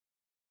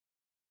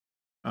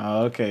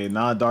Okay,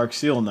 not Dark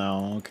Seal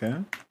now. Okay.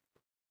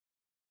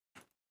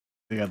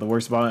 They got the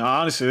worst bottom.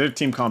 Honestly, their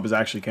team comp is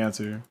actually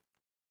cancer.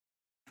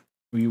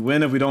 We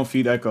win if we don't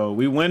feed Echo.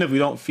 We win if we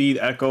don't feed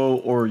Echo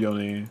or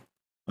Yone.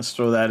 Let's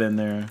throw that in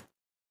there.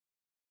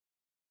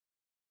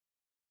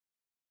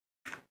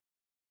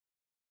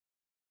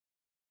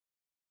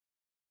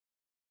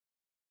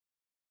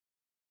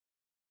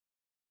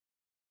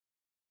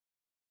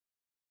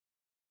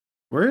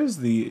 Where's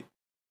the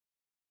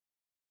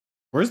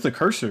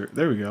cursor?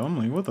 There we go. I'm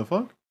like, what the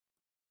fuck?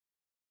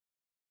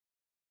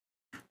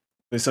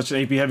 It's such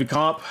an AP heavy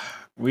comp.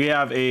 We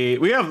have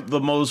the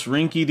most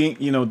rinky dink,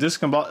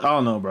 discombobulated. I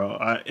don't know,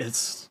 bro.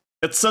 It's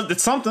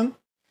something. I'm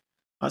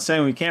not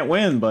saying we can't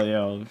win, but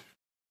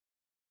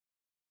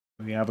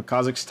we have a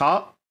Kazakh's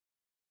top.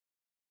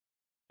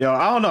 Yo,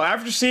 I don't know.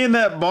 After seeing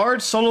that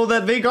Bard solo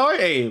that Viktor,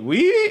 hey,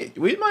 we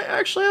might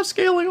actually have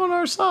scaling on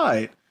our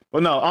side.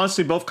 But no,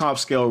 honestly, both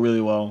comps scale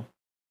really well.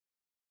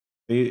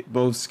 They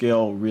both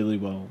scale really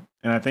well.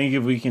 And I think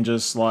if we can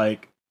just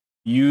like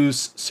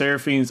use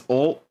Seraphine's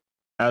ult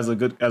as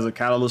a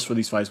catalyst for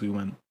these fights, we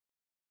win.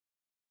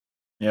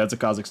 Yeah, it's a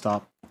Kazakh's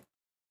top.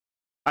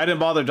 I didn't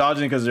bother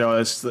dodging because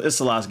it's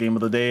the last game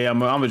of the day. I'm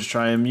gonna just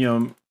try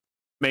and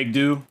make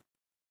do.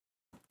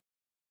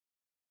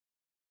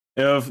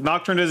 If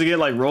Nocturne doesn't get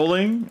like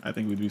rolling, I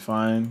think we'd be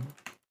fine.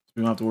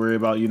 We don't have to worry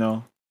about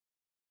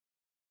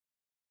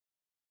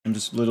I'm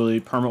just literally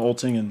perma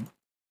ulting and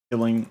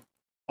killing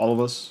all of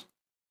us.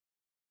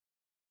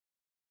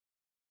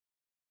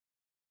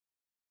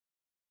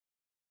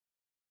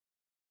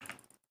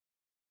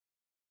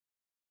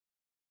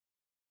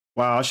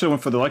 Wow, I should have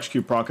went for the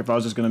electrocute proc if I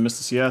was just gonna miss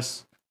the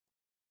CS.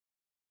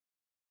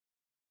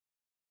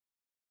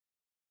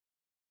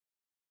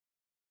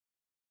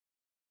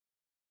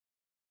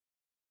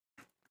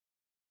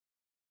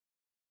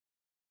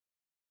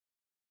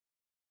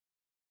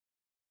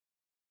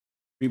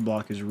 Free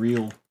block is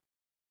real.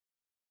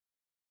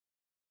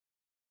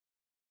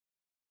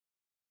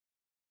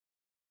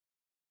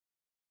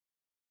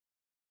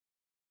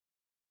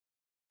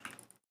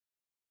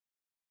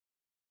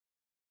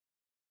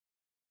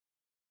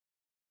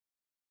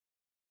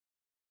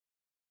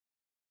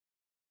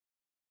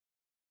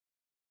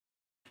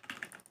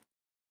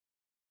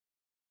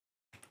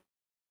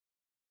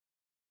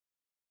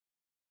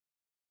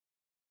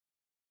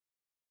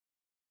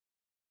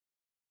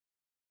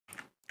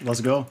 Let's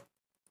go.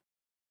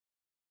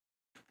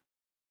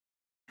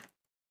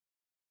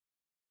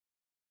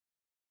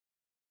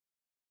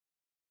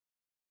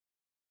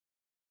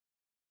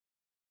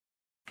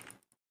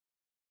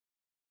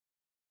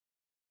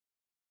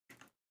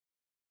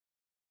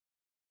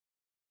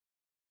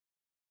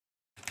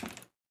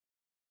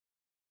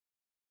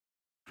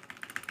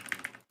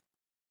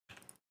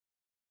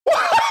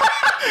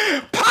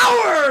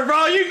 Power,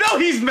 bro. You know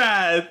he's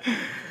mad.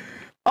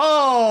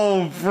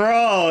 Oh,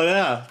 bro.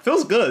 Yeah.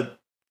 Feels good.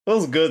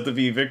 Feels good to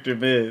be Viktor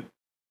mid.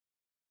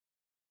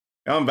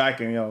 I'm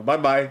backing, yo.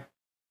 Bye-bye.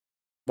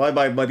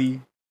 Bye-bye,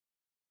 buddy.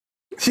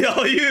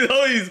 Yo, you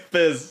know he's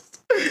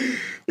pissed.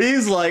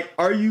 He's like,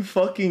 are you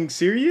fucking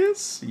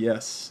serious?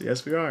 Yes.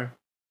 Yes, we are.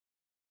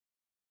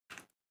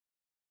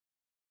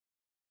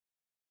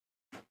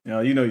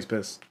 Yo, you know he's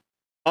pissed.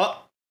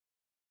 Oh.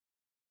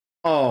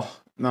 Oh,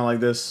 not like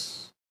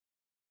this.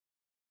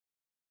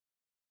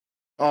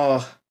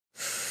 Oh.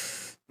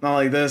 Not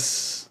like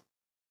this.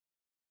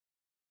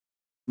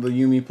 The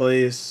Yumi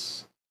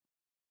plays.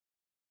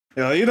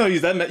 Yo, you know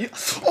he's that mad.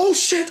 Oh,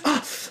 shit.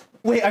 Ah.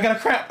 Wait, I got a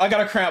cramp. I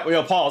got a cramp.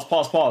 Yo,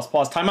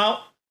 pause. Time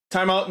out.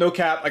 Time out. No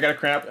cap. I got a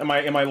cramp in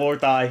my lower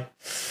thigh.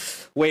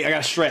 Wait, I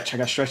gotta stretch. I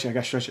gotta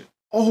stretch it.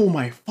 Oh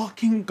my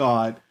fucking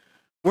god.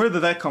 Where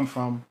did that come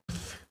from?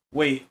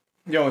 Wait.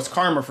 Yo, it's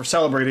karma for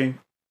celebrating.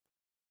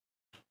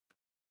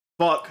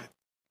 Fuck.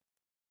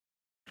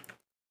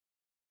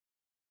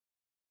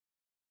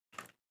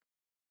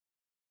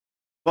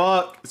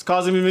 Fuck. It's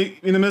causing me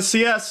to miss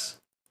CS.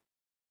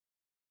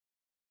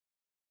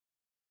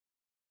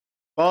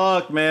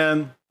 Fuck,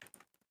 man.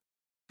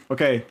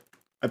 Okay.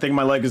 I think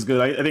my leg is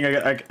good. I think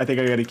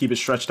I gotta keep it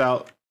stretched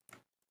out.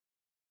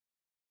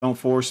 Don't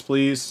force,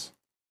 please.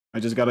 I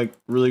just got a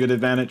really good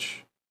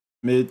advantage.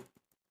 Mid.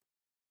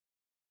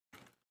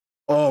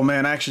 Oh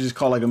man, I actually just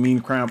caught like a mean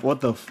cramp.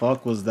 What the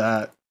fuck was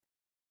that?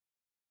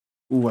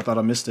 Ooh, I thought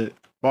I missed it.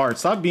 Bard,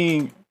 stop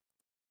being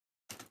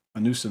a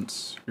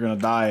nuisance. You're gonna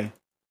die.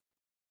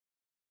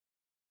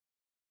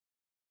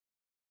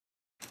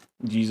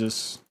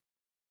 Jesus.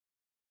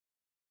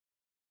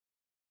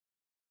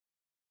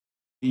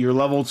 You're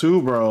level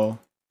 2, bro.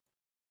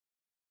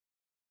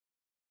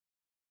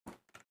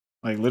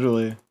 Like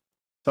literally. I'm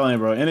telling you,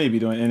 bro, NA be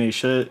doing NA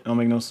shit. Don't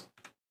make no sense.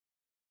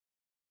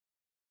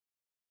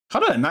 How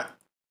did I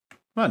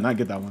not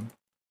get that one?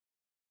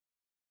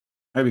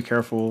 I gotta be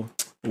careful.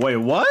 Wait,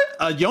 what?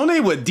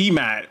 Yone with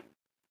DMAT.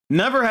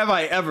 Never have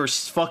I ever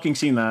fucking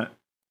seen that.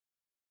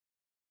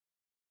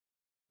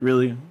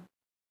 Really?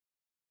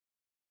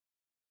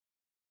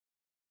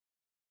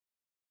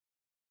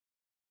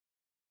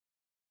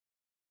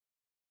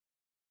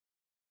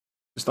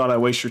 Just thought I'd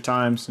waste your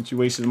time since you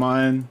wasted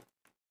mine.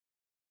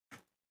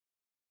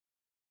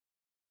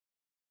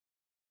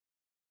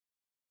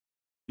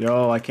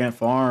 Yo, I can't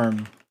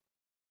farm.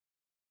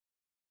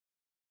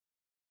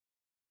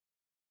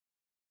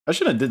 I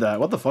shouldn't have did that.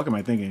 What the fuck am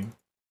I thinking?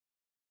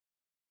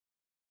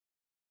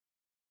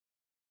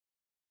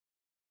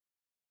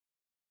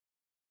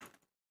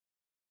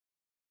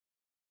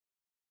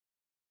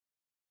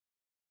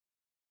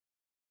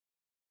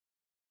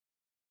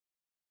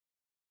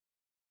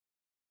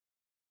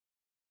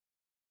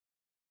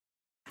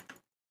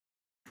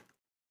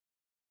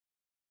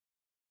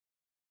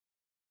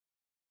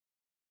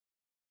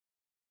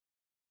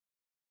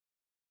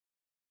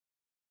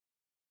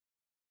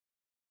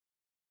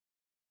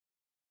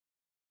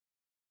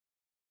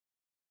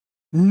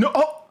 No!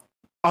 Oh!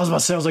 I was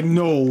about to say, I was like,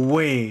 no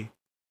way.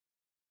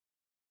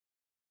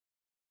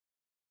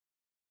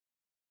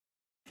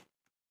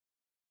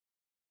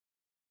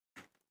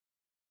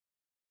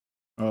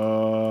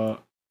 Uh...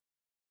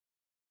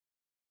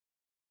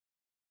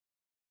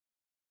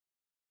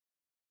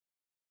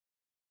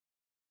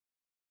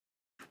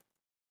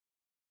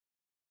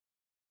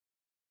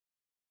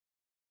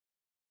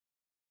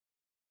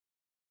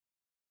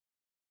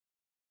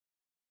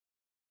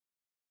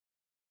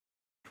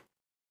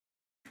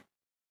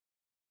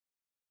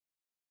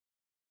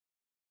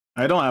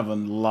 I don't have a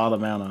lot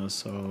of mana,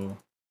 so...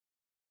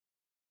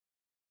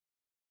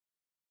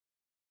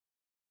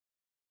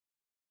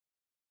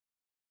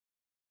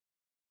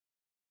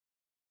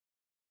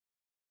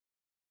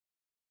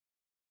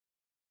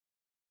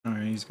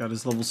 Alright, he's got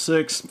his level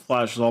 6.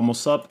 Flash is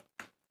almost up.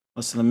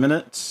 Less than a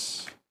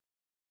minute.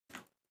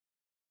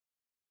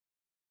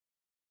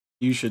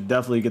 You should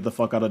definitely get the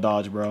fuck out of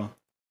dodge, bro.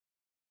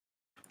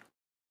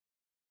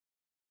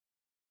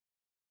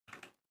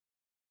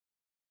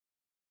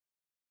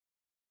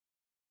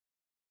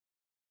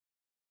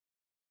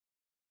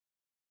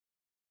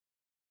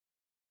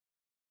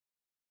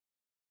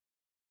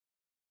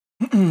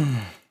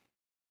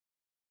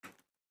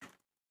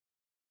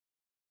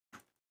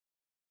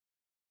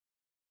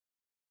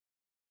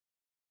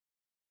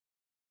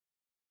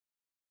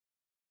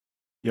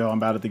 Yo, I'm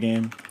bad at the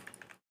game.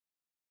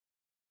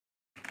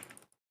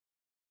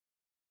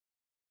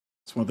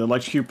 This one with the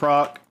electrocute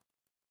proc.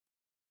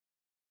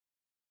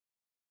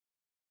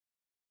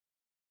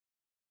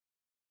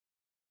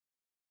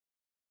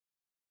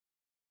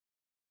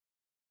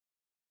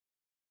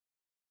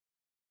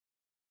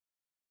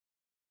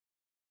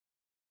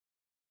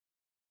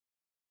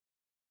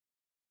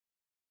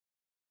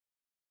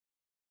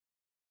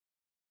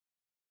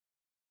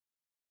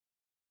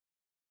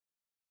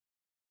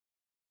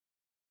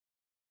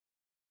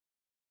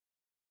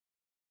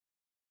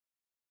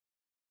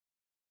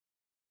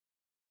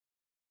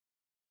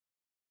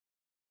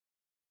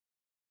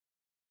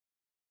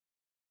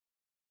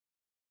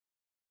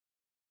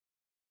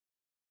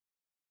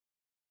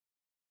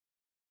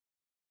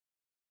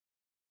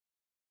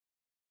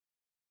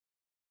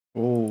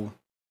 Oh.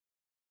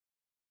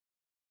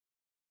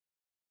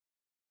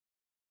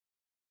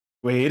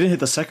 Wait, he didn't hit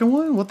the second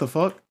one? What the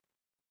fuck?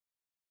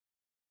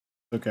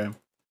 Okay. I'm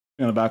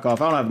gonna back off.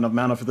 I don't have enough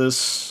mana for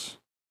this.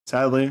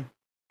 Sadly.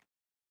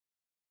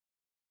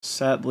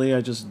 Sadly,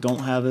 I just don't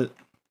have it.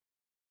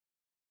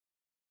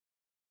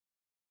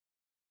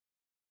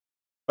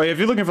 Oh yeah, if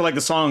you're looking for like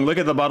the song, look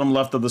at the bottom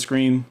left of the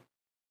screen.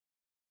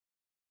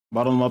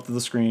 Bottom left of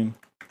the screen.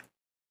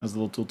 That's the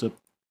little tooltip.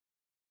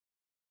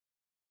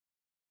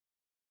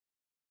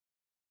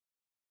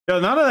 Yo,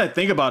 now that I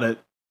think about it,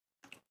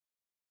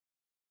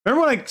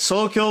 remember when I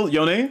solo killed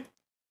Yone?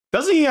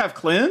 Doesn't he have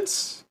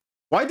cleanse?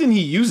 Why didn't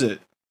he use it?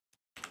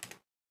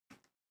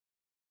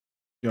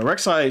 Yo,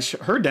 Rek'Sai,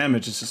 her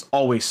damage is just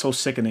always so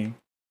sickening.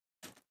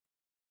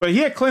 But he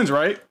had cleanse,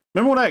 right?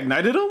 Remember when I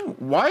ignited him?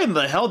 Why in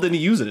the hell didn't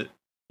he use it?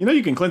 You know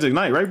you can cleanse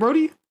ignite, right,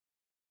 Brody?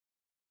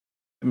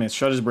 That man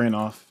shut his brain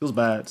off. Feels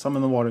bad. Some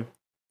in the water.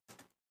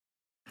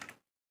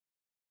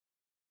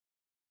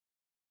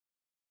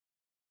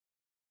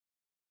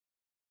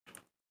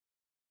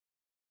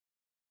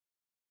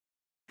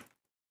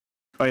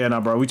 Oh yeah,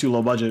 nah, bro, we too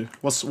low budget.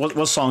 What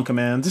song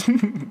command?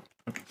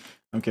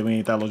 Okay, we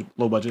ain't that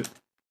low budget.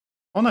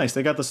 Oh, nice,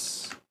 they got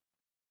this.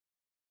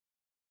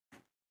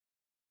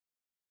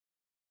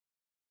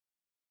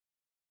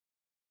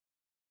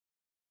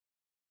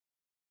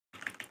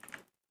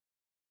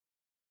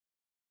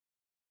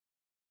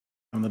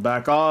 On the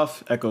back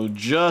off, Echo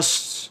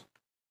just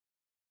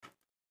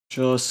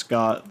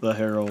got the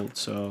Herald,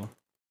 so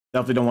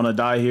definitely don't want to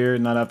die here.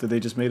 Not after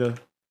they just made a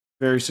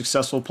very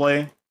successful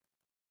play.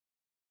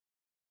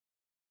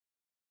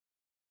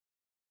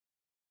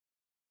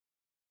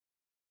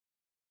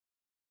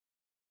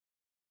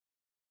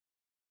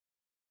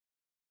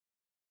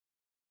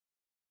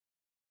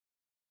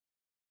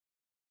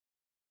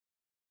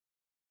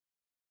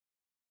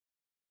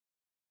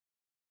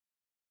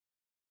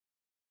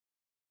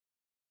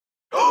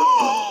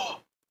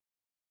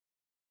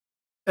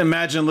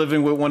 Imagine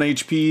living with 1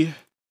 HP.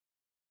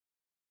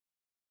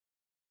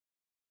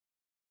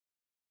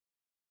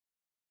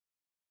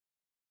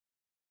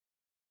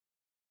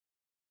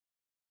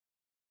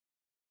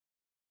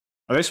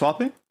 Are they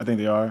swapping? I think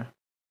they are.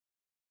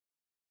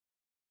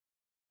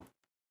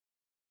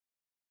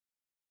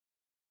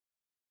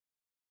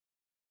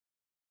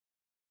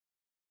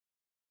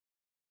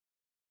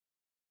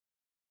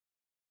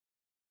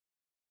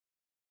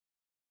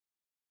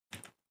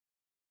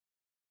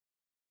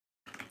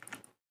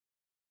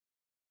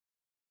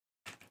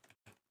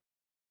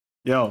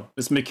 Yo,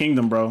 it's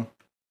McKingdom, bro.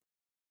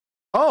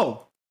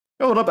 Oh!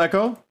 Yo, what up,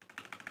 Echo?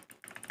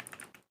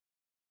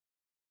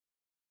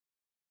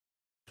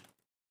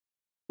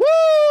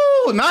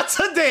 Woo! Not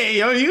today!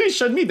 Yo, you ain't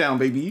shut me down,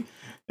 baby.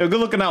 Yo, good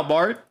looking out,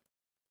 Bart.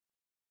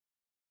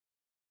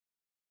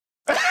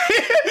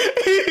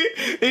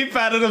 he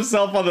patted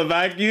himself on the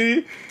back.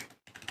 He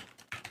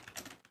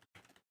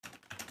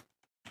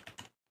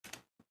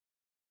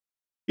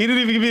didn't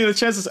even give me the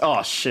chance to...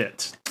 Oh,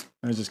 shit.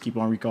 Let's just keep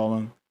on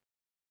recalling.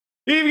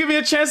 He didn't even give me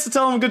a chance to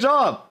tell him good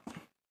job.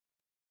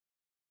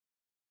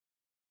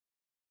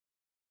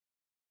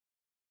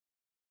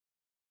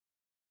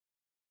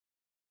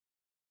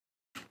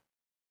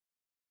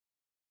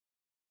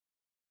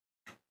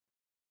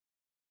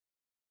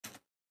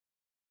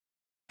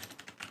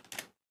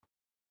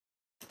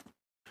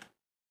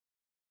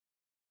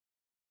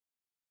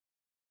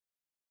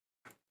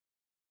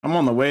 I'm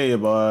on the way,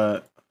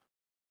 but...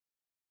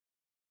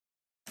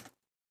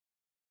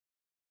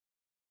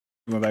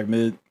 Going back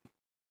mid.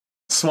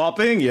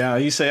 Swapping? Yeah,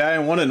 he say I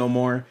didn't want it no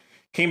more.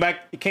 Came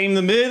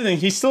to mid, and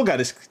he still got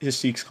his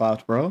cheeks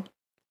clapped, bro.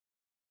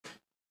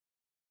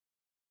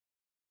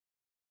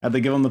 Had to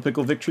give him the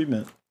Pickle Vic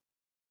treatment.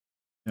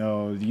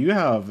 Yo, do you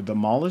have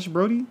demolished,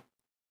 Brody?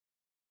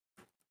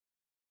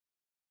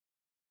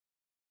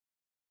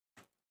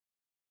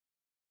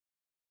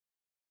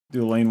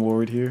 Do a lane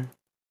ward here.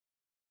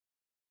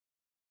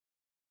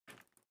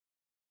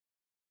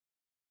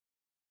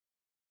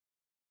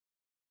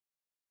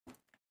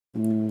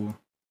 Ooh.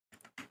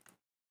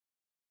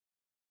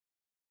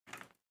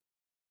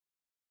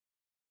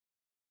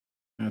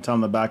 And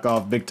time to back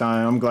off big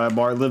time. I'm glad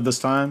Bart lived this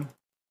time.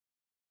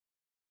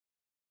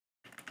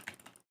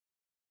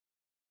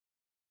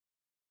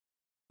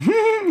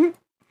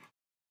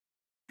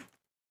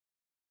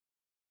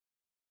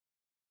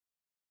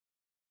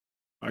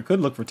 I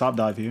could look for top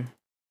dive here.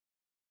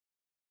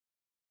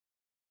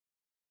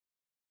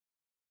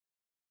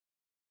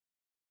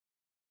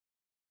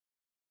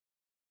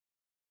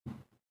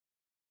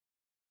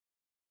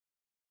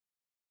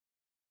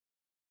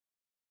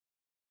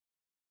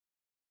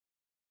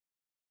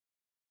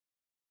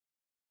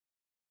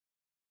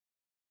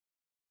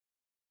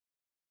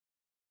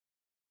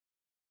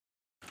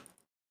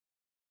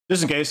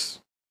 Just in case.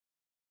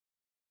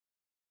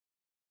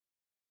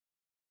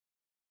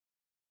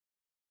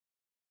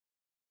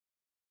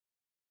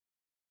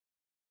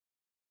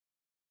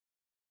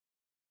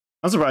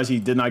 I'm surprised he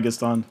did not get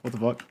stunned. What the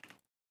fuck?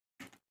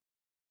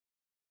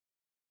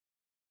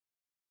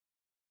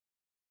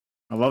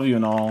 I love you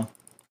and all.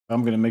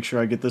 I'm gonna make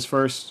sure I get this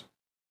first.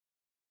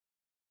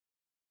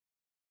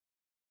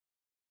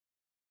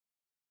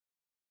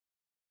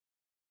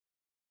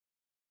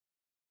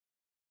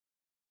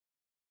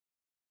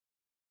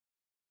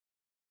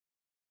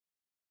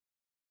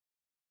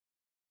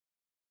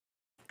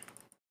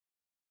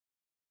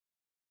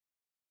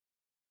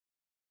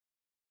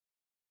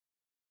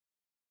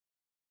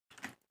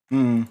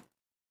 Hmm.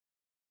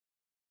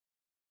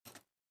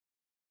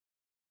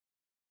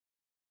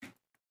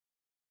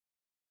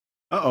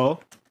 Uh-oh.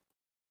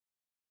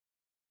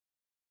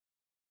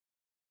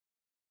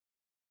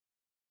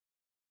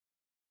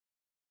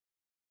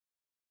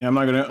 Yeah, I'm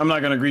not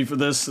gonna agree for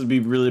this. It'd be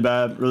really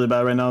bad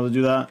right now to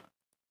do that.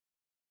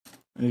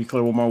 I need to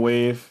clear one more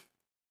wave.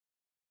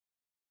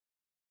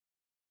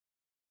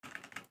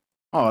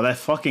 Oh, that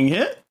fucking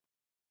hit?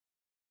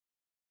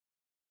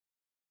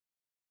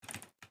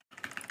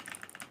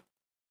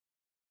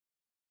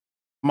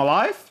 I'm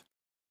alive?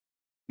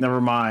 Never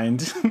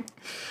mind.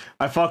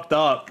 I fucked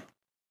up.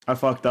 I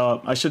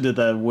should have did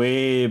that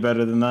way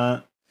better than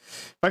that.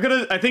 I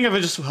think if I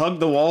just hugged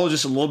the wall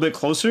just a little bit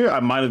closer, I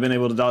might have been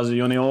able to dodge the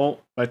Yone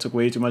ult. I took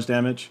way too much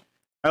damage.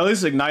 I at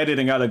least ignited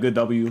and got a good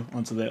W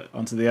onto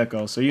the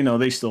Echo. So you know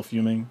they still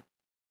fuming.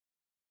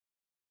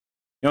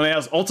 Yone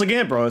has ult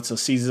again, bro. It's a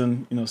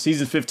season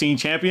 15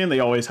 champion. They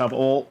always have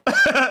ult.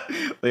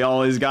 They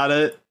always got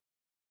it.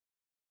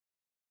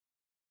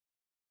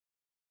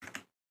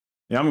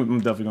 Yeah, I'm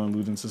definitely going to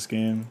lose in this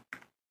game.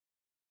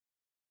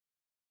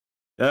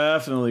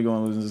 Definitely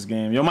going to lose in this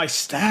game. Yo, my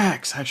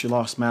stacks. I actually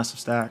lost massive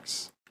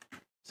stacks.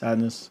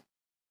 Sadness.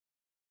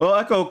 Well,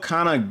 Echo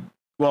kind of...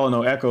 Well,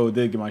 no, Echo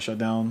did get my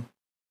shutdown.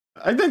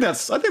 I think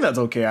that's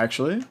okay,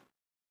 actually.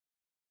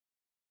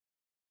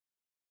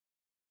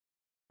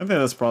 I think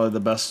that's probably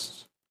the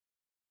best.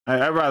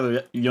 I'd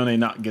rather Yone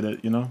not get it,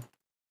 you know?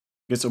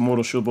 Gets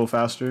Immortal Shulbo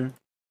faster.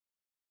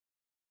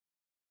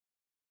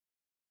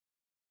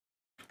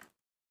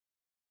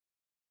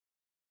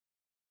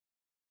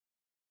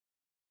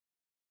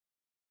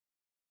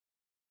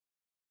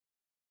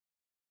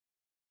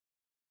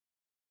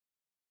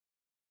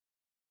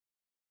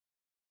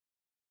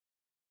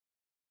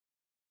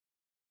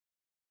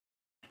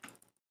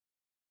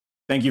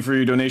 Thank you for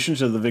your donation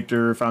to the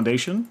Viktor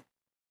Foundation.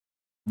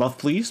 Buff,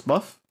 please,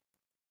 buff.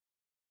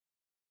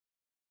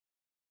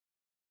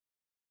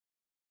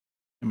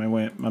 And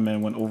my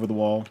man went over the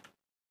wall.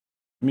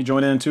 Let me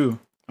join in too.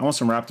 I want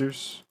some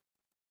raptors.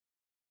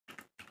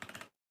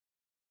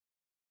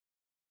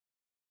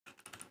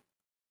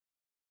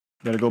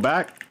 Gotta go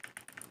back.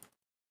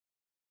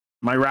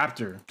 My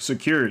raptor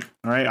secured.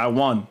 All right, I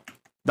won.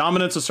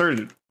 Dominance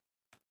asserted.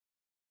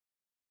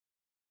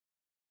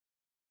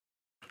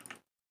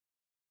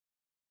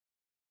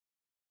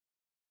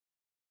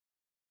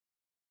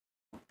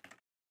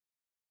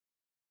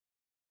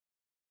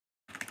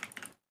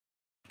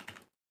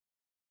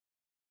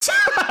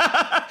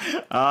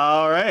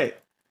 All right.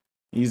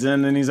 He's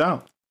in and he's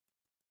out.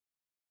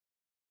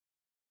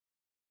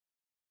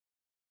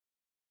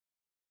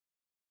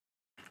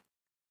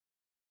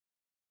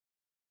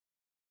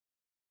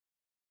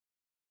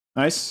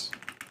 Nice.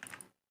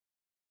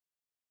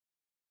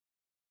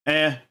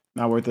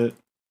 Not worth it.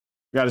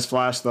 Got his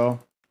flash though.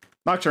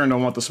 Nocturne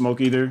don't want the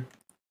smoke either.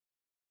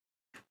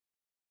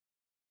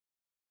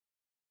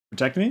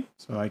 Protect me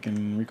so I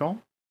can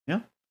recall.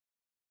 Yeah.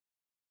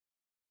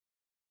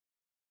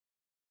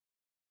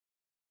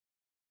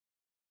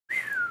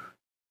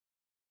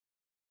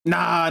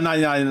 Nah, not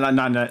yet, not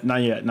yet,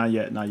 not yet, not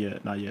yet, not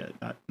yet, not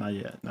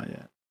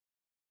yet.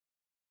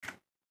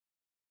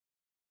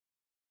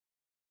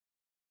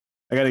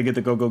 I gotta get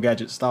the Go-Go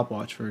Gadget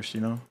stopwatch first,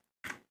 you know?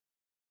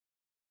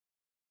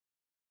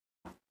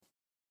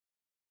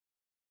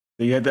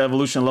 You had the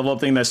evolution level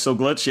up thing that's so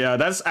glitch. Yeah,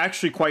 that's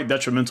actually quite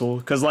detrimental.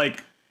 Because,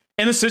 like,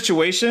 in a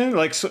situation,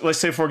 like, so, let's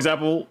say, for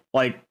example,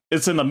 like,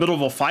 it's in the middle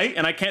of a fight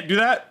and I can't do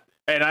that.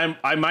 And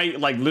I might,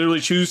 like,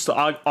 literally choose to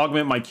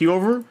augment my Q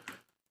over.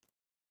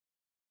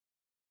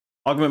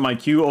 Augment my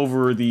Q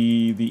over the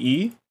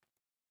E.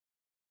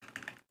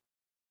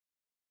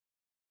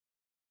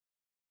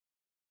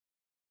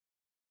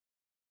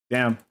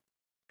 Damn.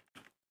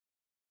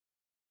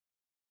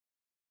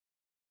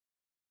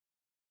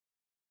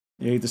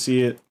 You hate to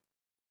see it.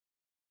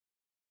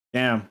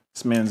 Damn,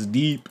 this man's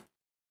deep.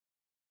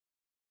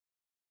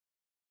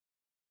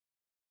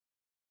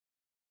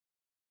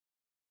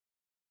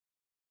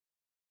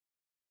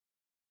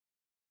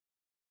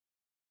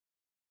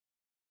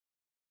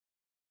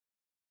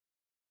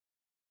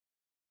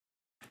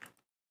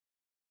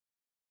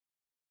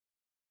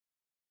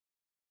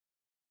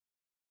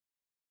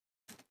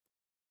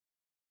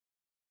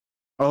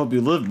 I hope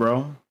you live,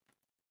 bro.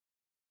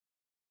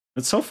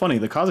 It's so funny.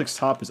 The Kazakh's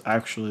top is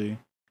actually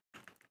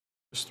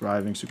just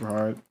thriving super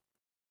hard.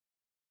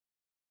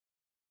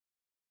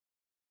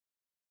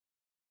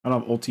 I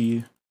don't have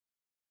ulti.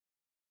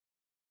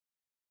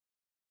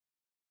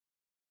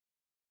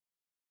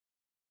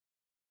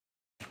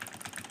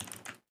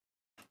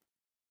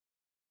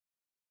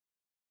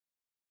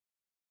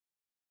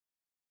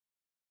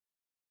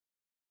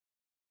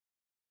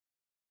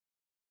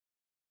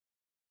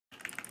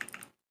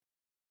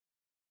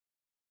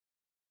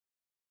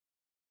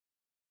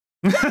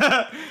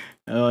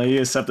 He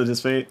accepted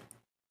his fate.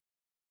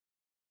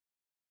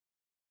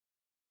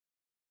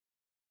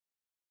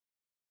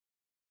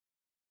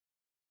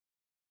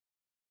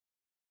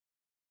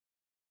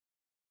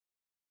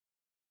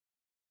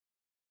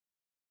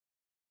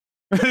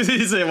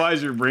 He said, "Why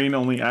is your brain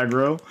only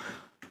aggro?"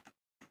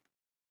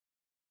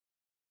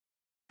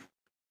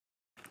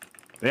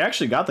 They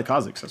actually got the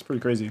Kazakhs. That's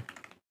pretty crazy.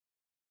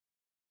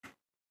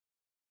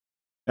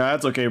 Yeah,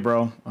 that's okay,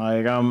 bro.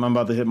 Like, I'm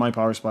about to hit my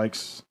power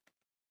spikes.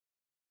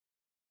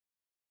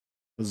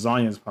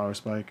 Lasagna's power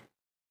spike.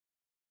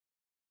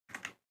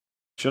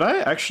 Should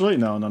I actually?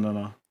 No.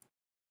 Let's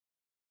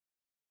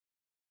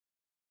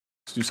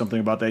do something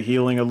about that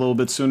healing a little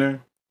bit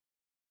sooner.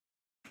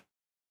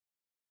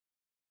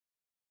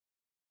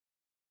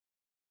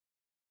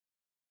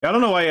 I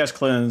don't know why he has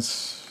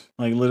cleanse.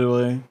 Like,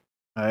 literally.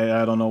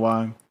 I don't know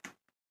why.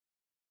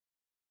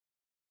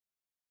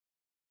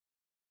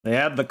 They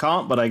had the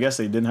comp, but I guess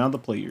they didn't have the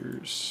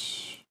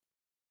players.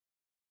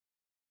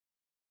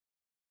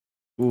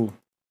 Ooh.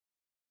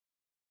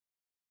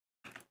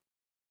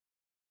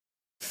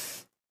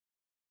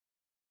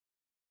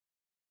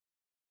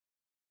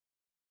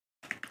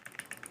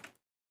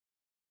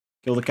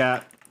 Kill the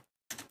cat.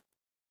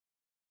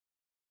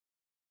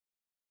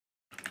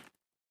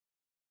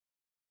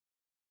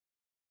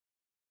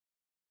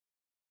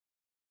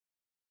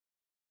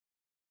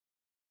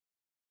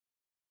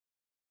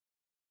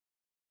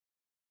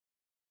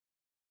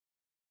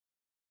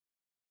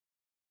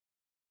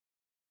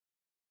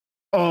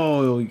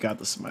 Oh, we got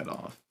the smite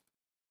off.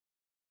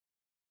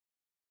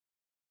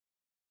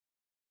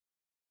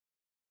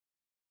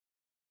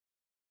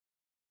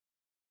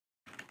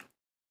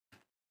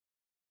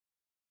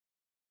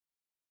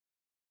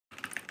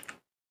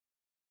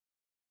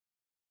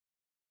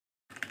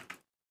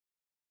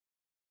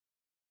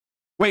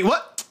 Wait,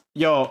 what?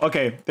 Yo,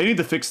 okay, they need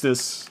to fix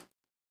this.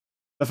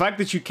 The fact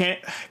that you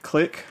can't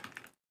click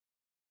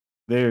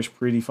there is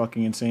pretty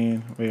fucking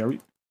insane. Wait, are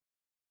we?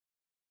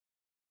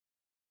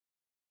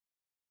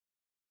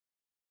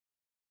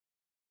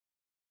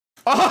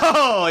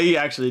 Oh, he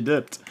actually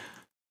dipped.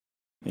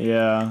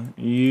 Yeah,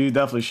 you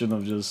definitely shouldn't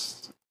have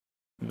just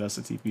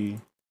invested TP.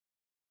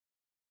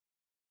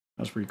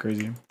 That's pretty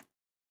crazy.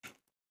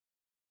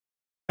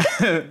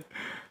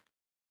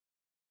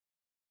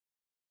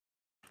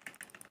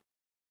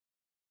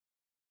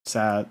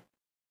 Sad.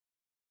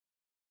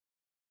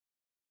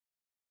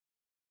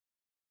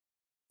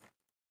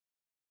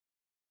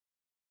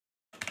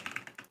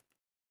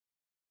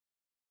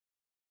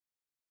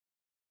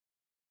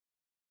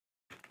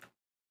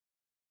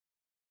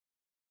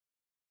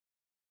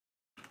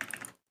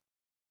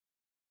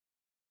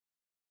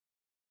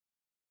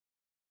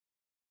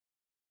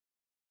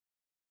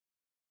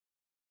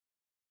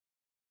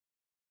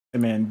 The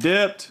man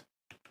dipped.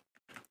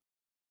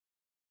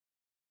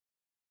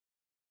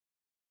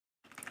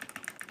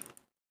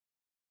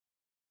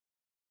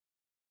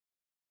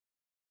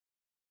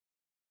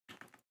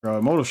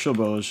 Bro, Moto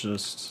Shubo is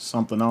just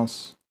something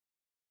else.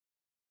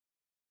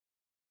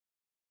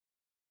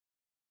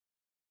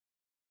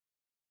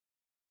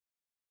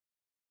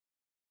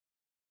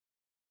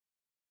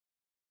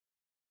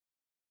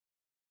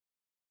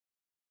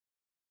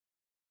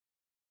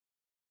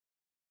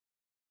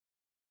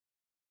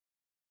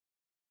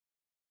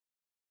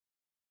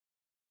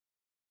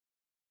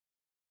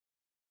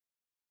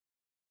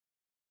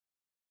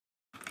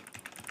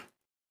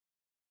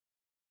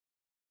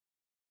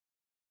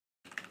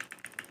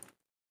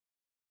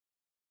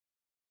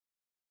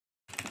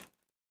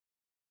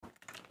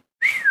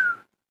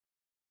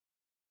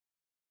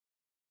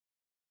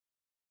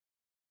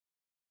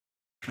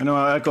 I know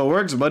how Echo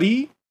works,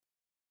 buddy.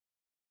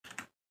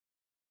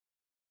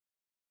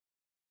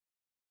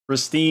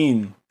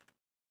 Pristine.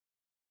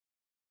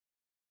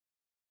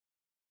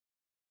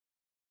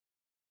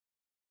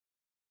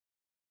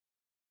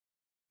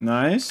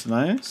 Nice,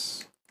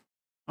 nice.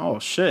 Oh,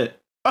 shit.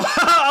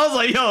 I was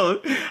like, yo,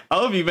 I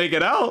hope you make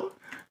it out.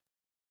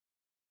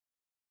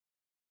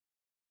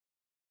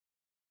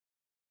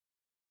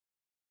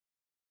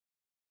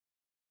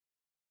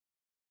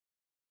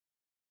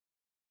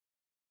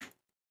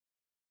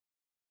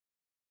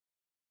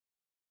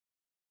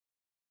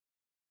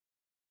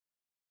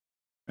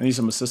 I need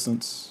some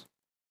assistance.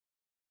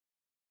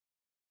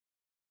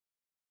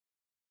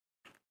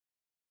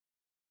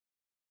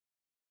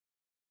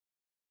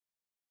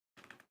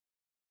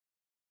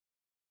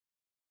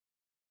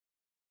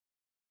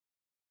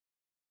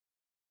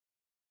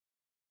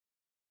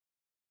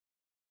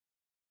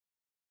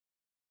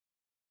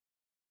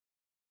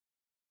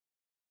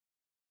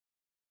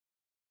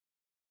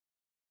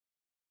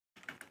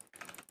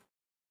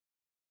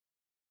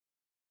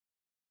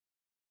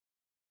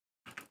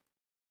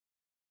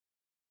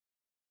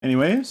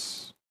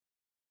 Anyways.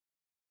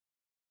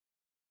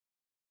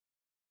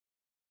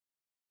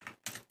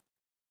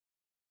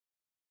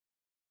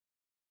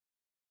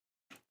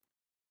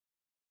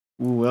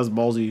 Ooh, that's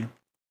ballsy.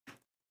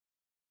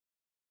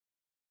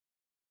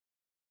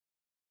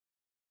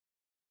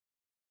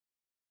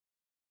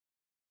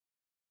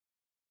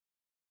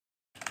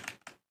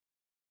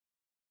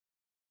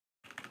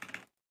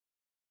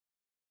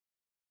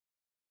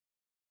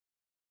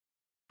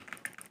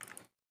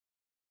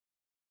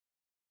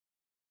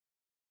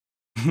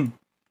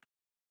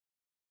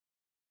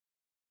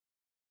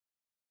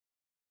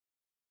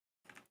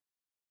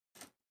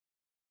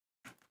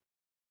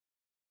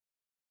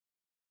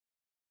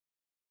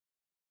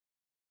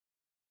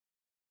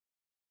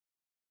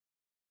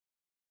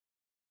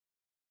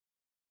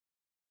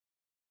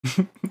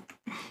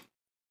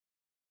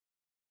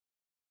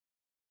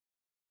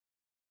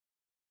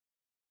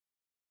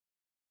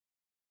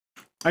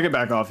 I could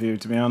back off here,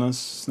 to be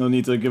honest. No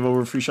need to give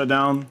over free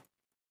shutdown.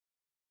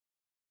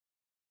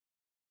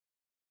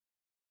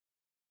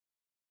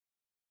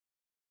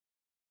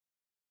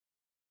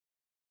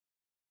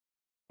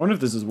 I wonder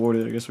if this is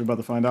warded. I guess we're about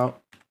to find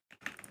out.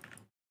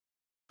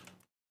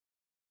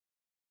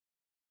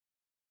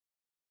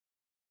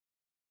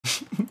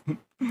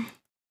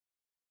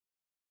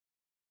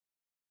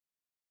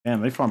 Damn,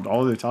 they farmed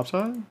all of their top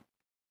side?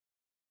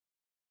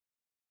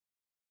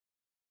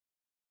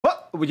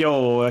 What?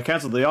 Yo, I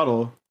canceled the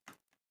auto.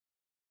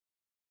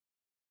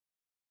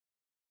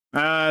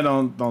 I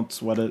don't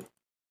sweat it.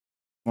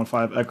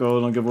 1-5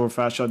 Echo, don't give over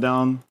fast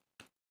shutdown.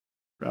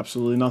 For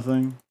absolutely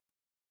nothing.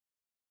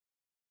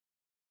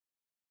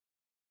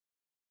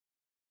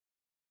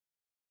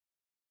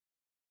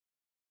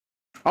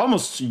 I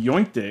almost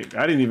yoinked it.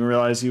 I didn't even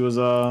realize he was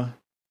I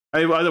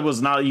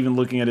was not even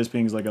looking at his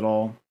pings like at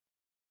all.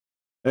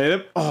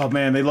 Oh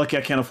man, they lucky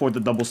I can't afford the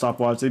double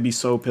stopwatch. They'd be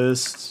so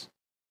pissed.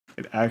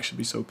 They'd actually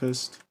be so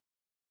pissed.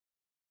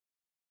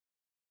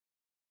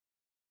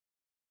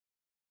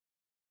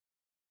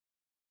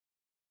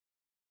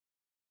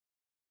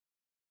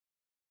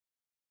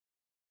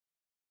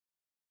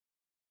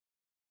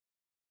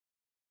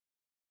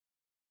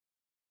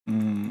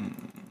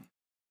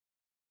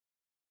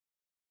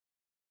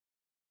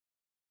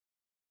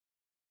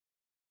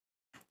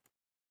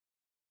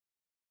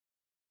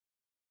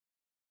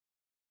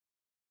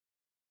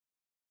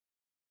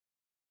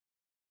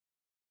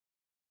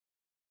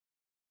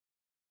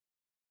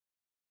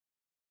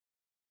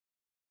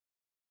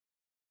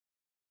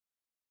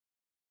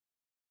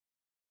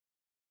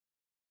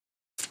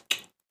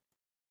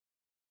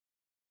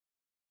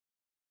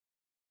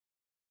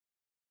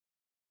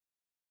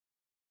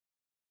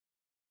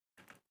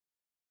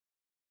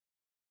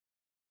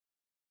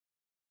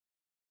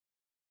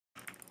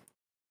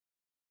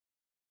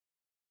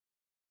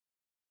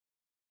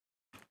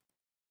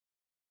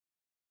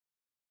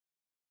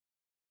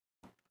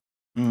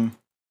 Mm.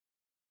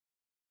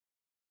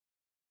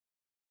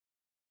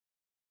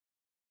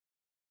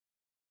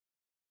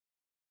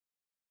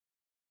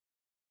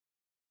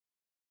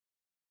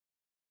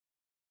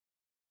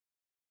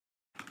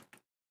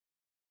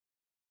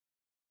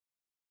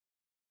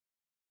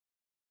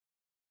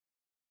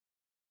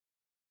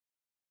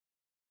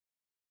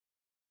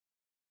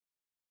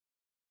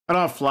 I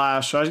don't have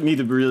flash, so I need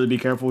to really be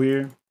careful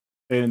here.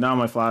 Okay, now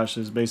my flash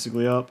is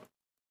basically up.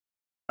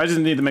 I just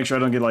need to make sure I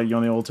don't get like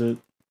Yone ulted.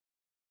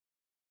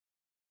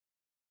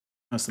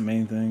 That's the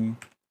main thing.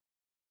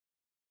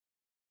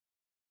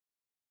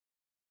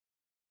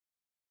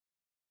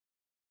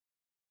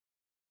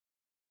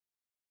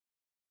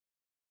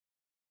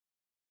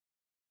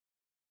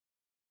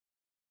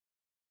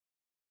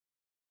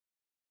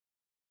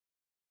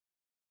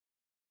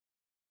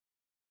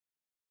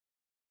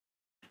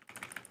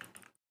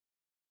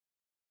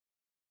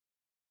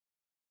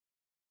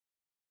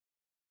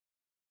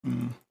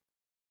 Mm.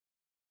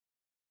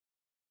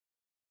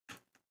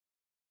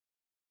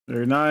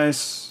 Very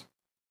nice.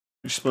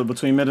 We split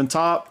between mid and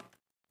top.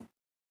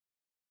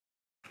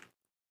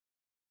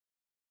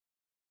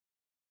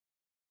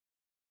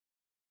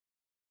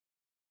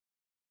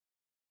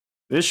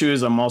 The issue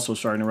is I'm also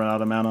starting to run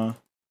out of mana.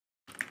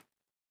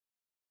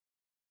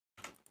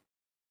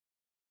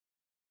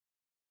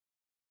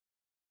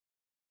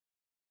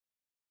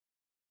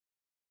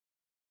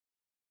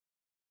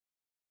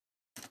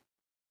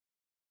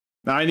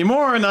 Not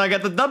anymore. Now I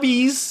got the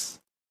dubbies.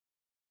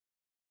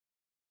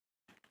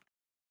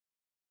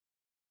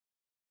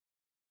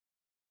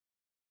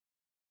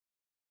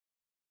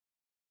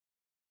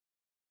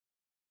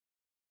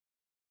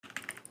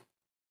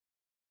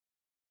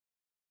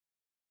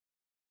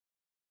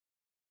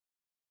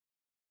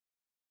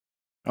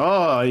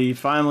 Oh, he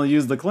finally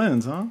used the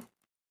cleanse, huh?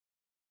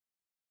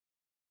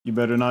 You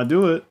better not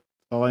do it.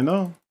 That's all I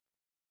know.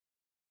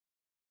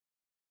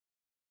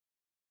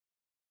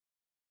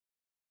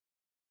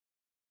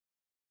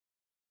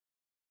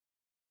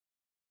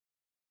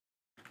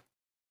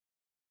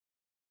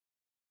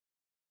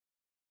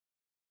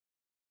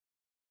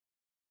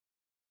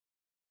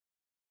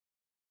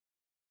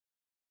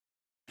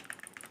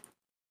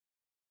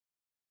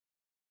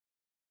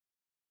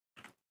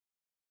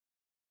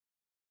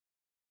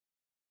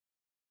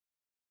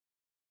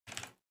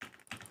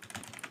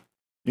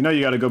 You know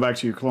you got to go back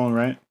to your clone,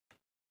 right?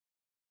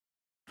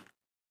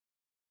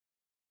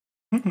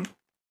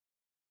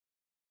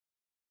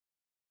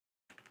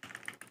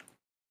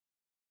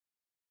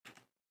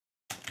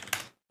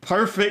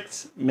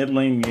 Perfect mid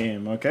lane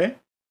game, okay?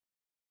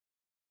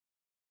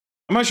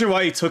 I'm not sure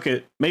why he took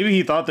it. Maybe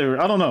he thought they were,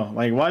 I don't know.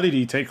 Like, why did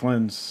he take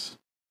cleanse?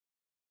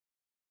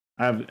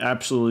 I have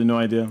absolutely no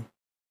idea.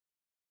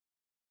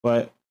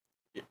 But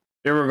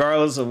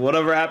irregardless of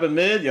whatever happened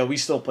mid, yo, we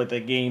still played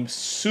that game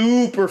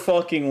super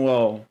fucking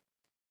well.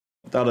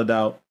 Without a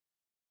doubt.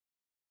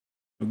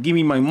 Give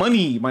me my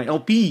money, my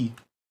LP.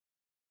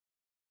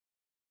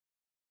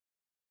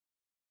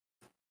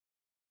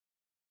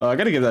 I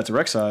gotta give that to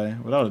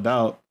Rek'Sai, without a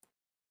doubt.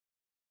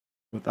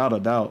 Without a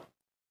doubt.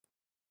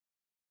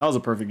 That was a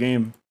perfect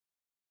game.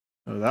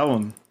 Oh, that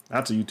one,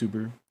 that's a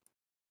YouTuber.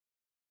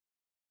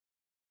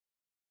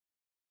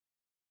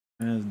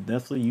 That is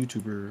definitely a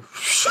YouTuber.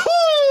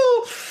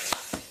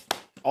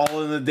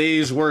 All in the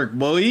day's work,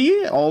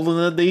 boy. All in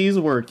the day's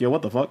work. Yo,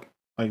 what the fuck?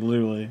 Like,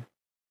 literally.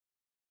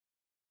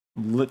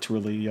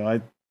 Literally, yo,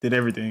 I did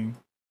everything.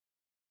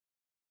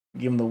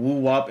 Give him the woo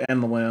wop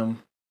and the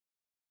wham.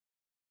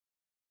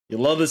 You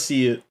love to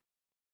see it.